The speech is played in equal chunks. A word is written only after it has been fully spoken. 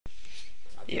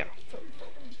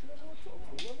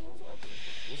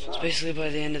basically by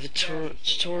the end of the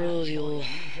tutorial you'll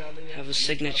have a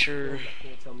signature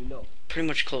pretty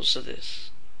much close to this.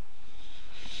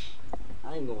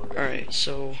 Alright,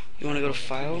 so you want to go to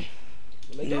File,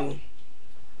 New,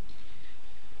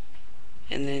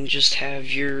 and then just have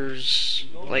yours,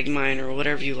 like mine or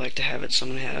whatever you like to have it. So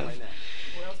I'm going to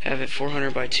have it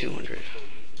 400 by 200.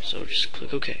 So just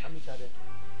click OK.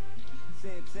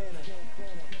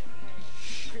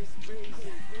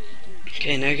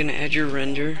 Okay, now you're going to add your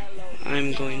render.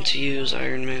 I'm going to use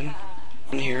Iron Man.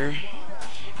 In here, you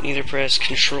can either press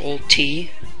Control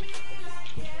T,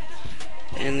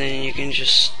 and then you can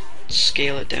just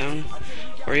scale it down,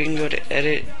 or you can go to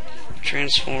Edit,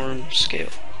 Transform, Scale,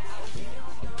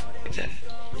 like that.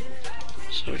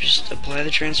 So just apply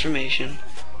the transformation.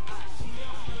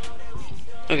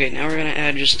 Okay, now we're going to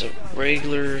add just a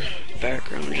regular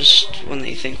background, just one that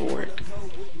you think will work.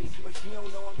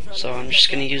 So I'm just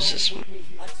going to use this one.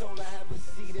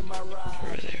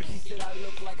 Over there.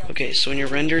 Okay, so when your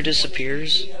render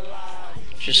disappears,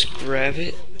 just grab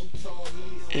it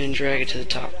and drag it to the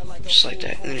top, just like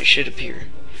that, and then it should appear.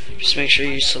 Just make sure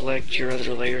you select your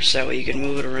other layer so that way you can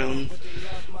move it around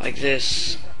like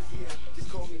this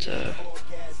to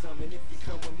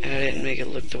add it and make it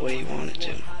look the way you want it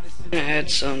to. I'm going to add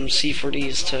some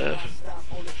C4Ds to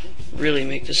really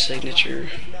make the signature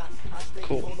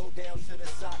cool.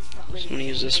 So I'm going to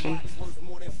use this one.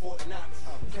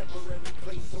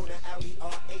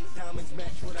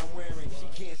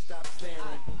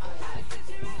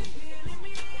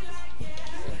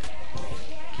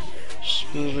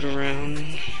 Just move it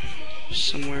around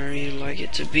somewhere you'd like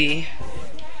it to be.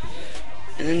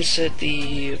 And then set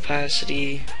the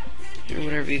opacity, or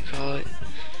whatever you call it,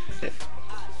 at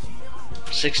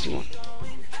 61.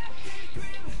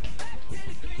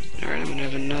 Alright, I'm going to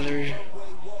have another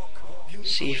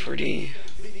C4D.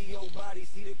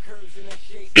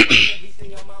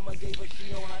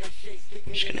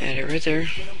 Just going to add it right there.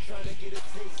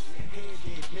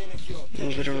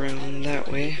 Move it around that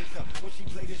way.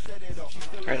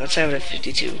 Alright, let's have it at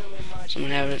 52. So I'm going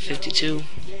to have it at 52.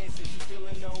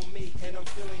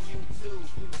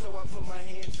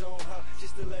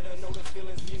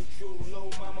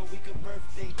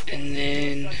 And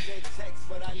then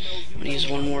I'm going to use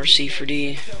one more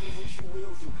C4D.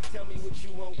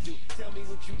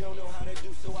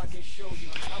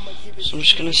 So I'm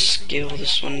just going to scale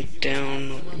this one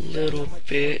down a little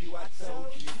bit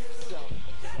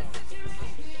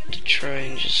to try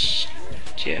and just,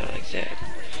 yeah, like that.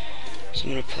 So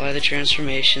I'm going to apply the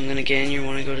transformation. Then again, you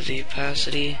want to go to the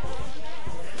opacity,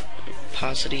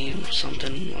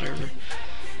 something, whatever,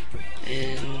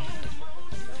 and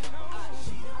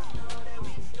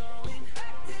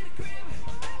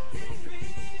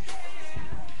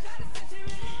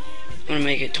I'm going to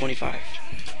make it 25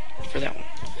 for that one.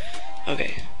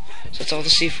 Okay, so that's all the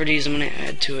C4Ds I'm going to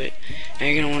add to it. Now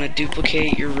you're going to want to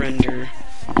duplicate your render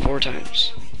 4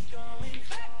 times.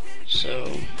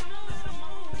 So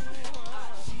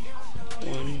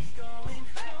 1,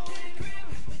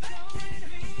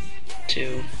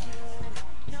 2,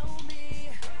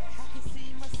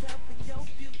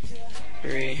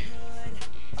 3,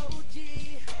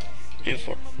 and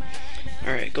 4.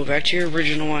 Alright, go back to your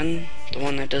original one, the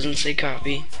one that doesn't say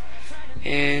copy,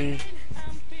 and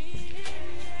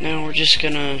now we're just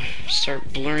gonna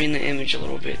start blurring the image a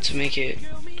little bit to make it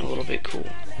a little bit cool.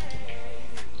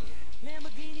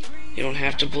 You don't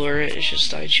have to blur it, it's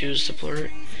just I choose to blur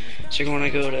it. So you're going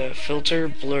to go to Filter,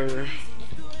 Blur,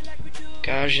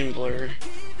 Gaussian Blur,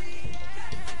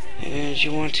 and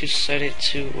you want to set it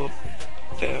to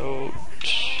about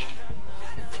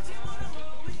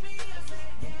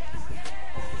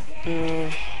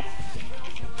I'm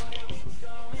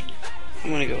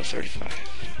going to go with 35.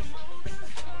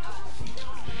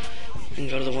 And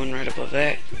go to the one right above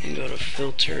that, and go to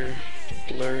Filter,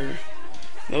 Blur,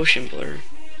 Motion Blur,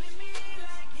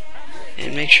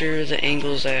 and make sure the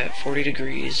angle's at 40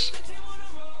 degrees.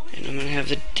 And I'm going to have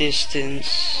the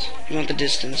distance, you want the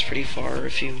distance pretty far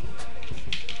if you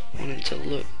want it to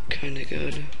look kind of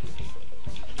good.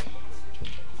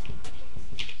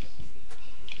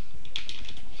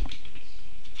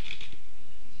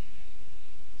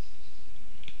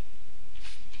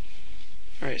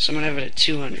 Alright, so I'm going to have it at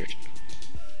 200.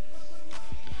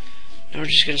 Now we're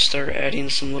just going to start adding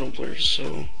some little blurs.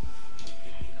 So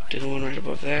do the one right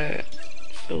above that,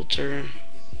 Filter,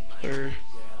 Blur,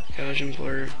 Gaussian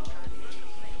Blur,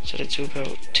 set it to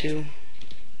about 2.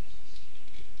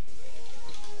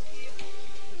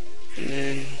 And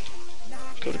then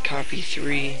go to Copy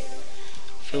 3,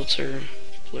 Filter,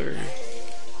 Blur,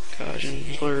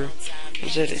 Gaussian Blur,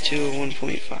 and set it to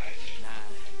 1.5.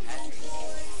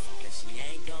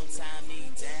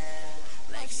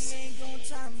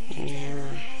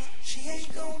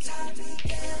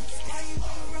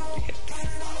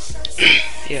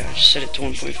 Yeah, just set it to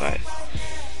 1.5.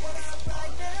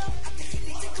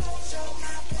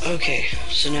 Okay,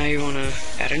 so now you want to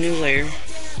add a new layer,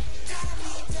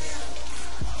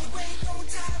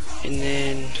 and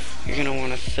then you're going to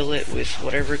want to fill it with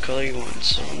whatever color you want.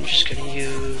 So I'm just going to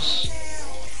use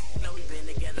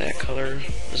that color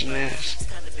as mask.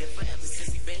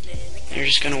 And you're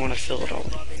just going to want to fill it all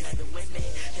in.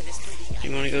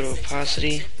 You want to go to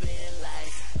opacity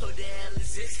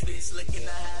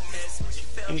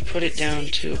and put it down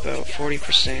to about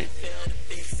 40%,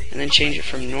 and then change it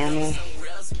from normal,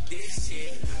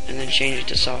 and then change it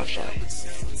to soft light,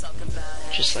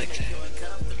 just like that.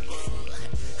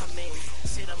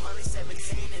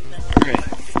 Alright,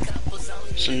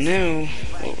 so now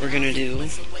what we're going to do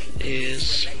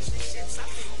is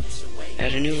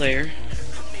add a new layer.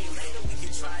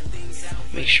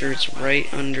 Make sure it's right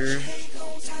under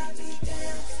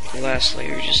the last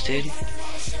layer you just did.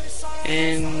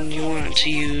 And you want to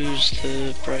use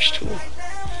the brush tool.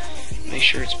 Make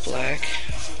sure it's black.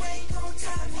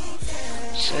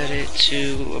 Set it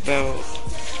to about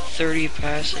 30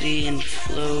 opacity and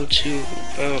flow to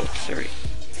about 30.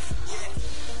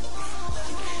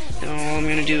 Now all I'm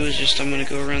going to do is I'm going to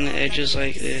go around the edges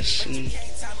like this and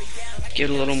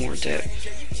get a little more depth.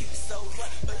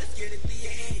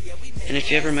 And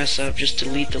if you ever mess up, just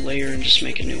delete the layer and just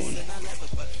make a new one.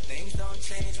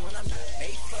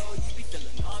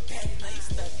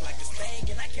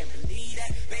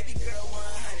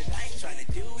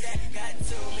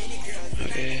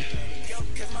 Okay.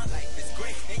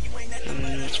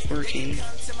 It's working.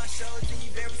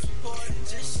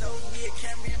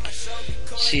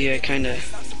 See, I kind of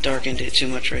darkened it too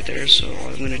much right there, so all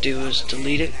I'm going to do is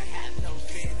delete it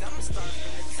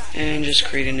and just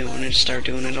create a new one and start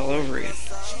doing it all over again.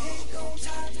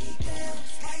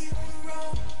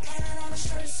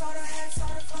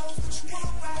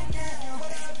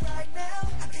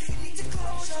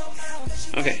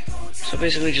 Okay, so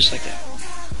basically just like that.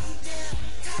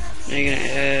 Now you're going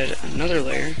to add another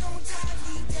layer,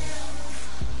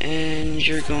 and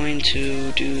you're going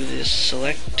to do this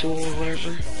select tool or whatever,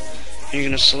 and you're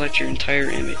going to select your entire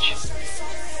image,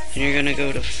 and you're going to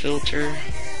go to filter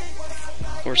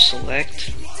or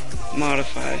select,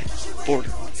 modify,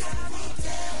 border.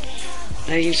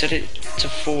 Now you can set it to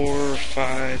 4 or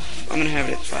 5. I'm going to have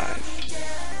it at 5.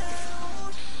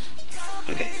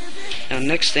 Okay, now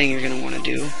next thing you're going to want to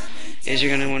do is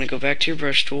you're going to want to go back to your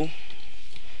brush tool.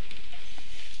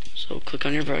 So click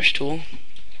on your brush tool,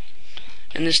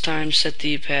 and this time set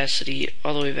the opacity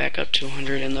all the way back up to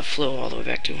 100 and the flow all the way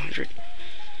back to 100.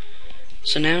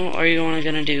 So now all you're only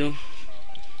going to do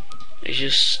is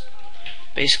just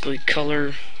basically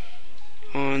color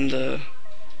on the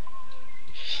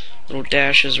little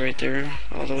dashes right there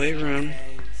all the way around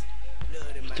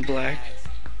with the black,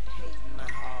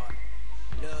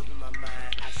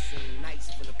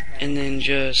 and then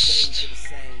just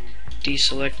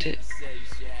deselect it,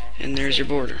 and there's your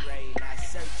border.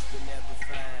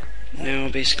 Now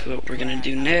basically what we're going to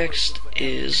do next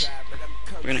is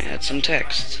we're going to add some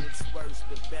text.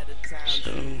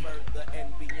 So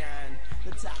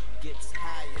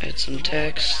add some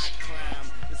text.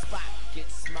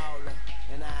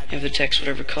 Have the text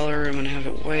whatever color. I'm going to have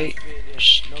it white,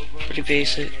 just pretty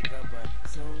basic.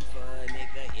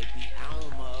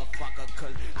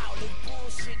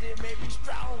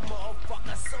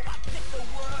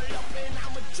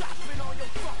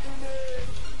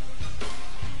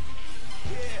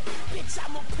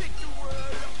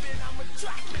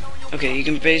 Okay, you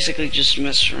can basically just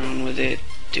mess around with it,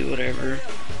 do whatever.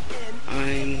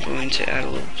 I'm going to add a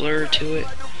little blur to it,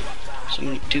 so I'm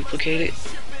going to duplicate it.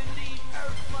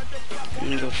 I'm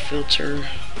going to go filter,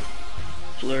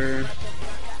 blur,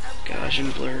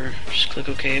 Gaussian blur, just click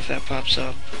OK if that pops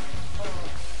up.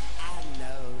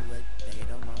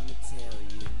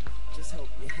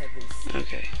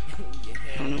 Okay,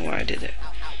 I don't know why I did that.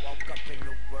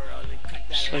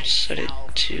 So let's set it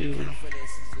to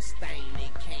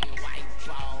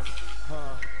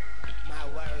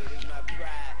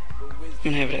I'm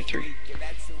gonna have it at 3.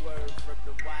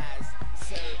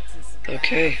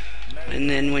 Okay, and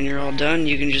then when you're all done,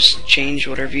 you can just change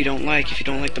whatever you don't like. If you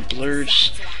don't like the blur,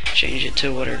 just change it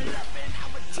to whatever.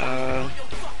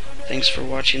 Thanks for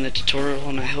watching the tutorial,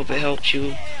 and I hope it helped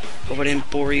you. Hope I didn't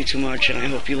bore you too much, and I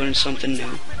hope you learned something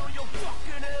new.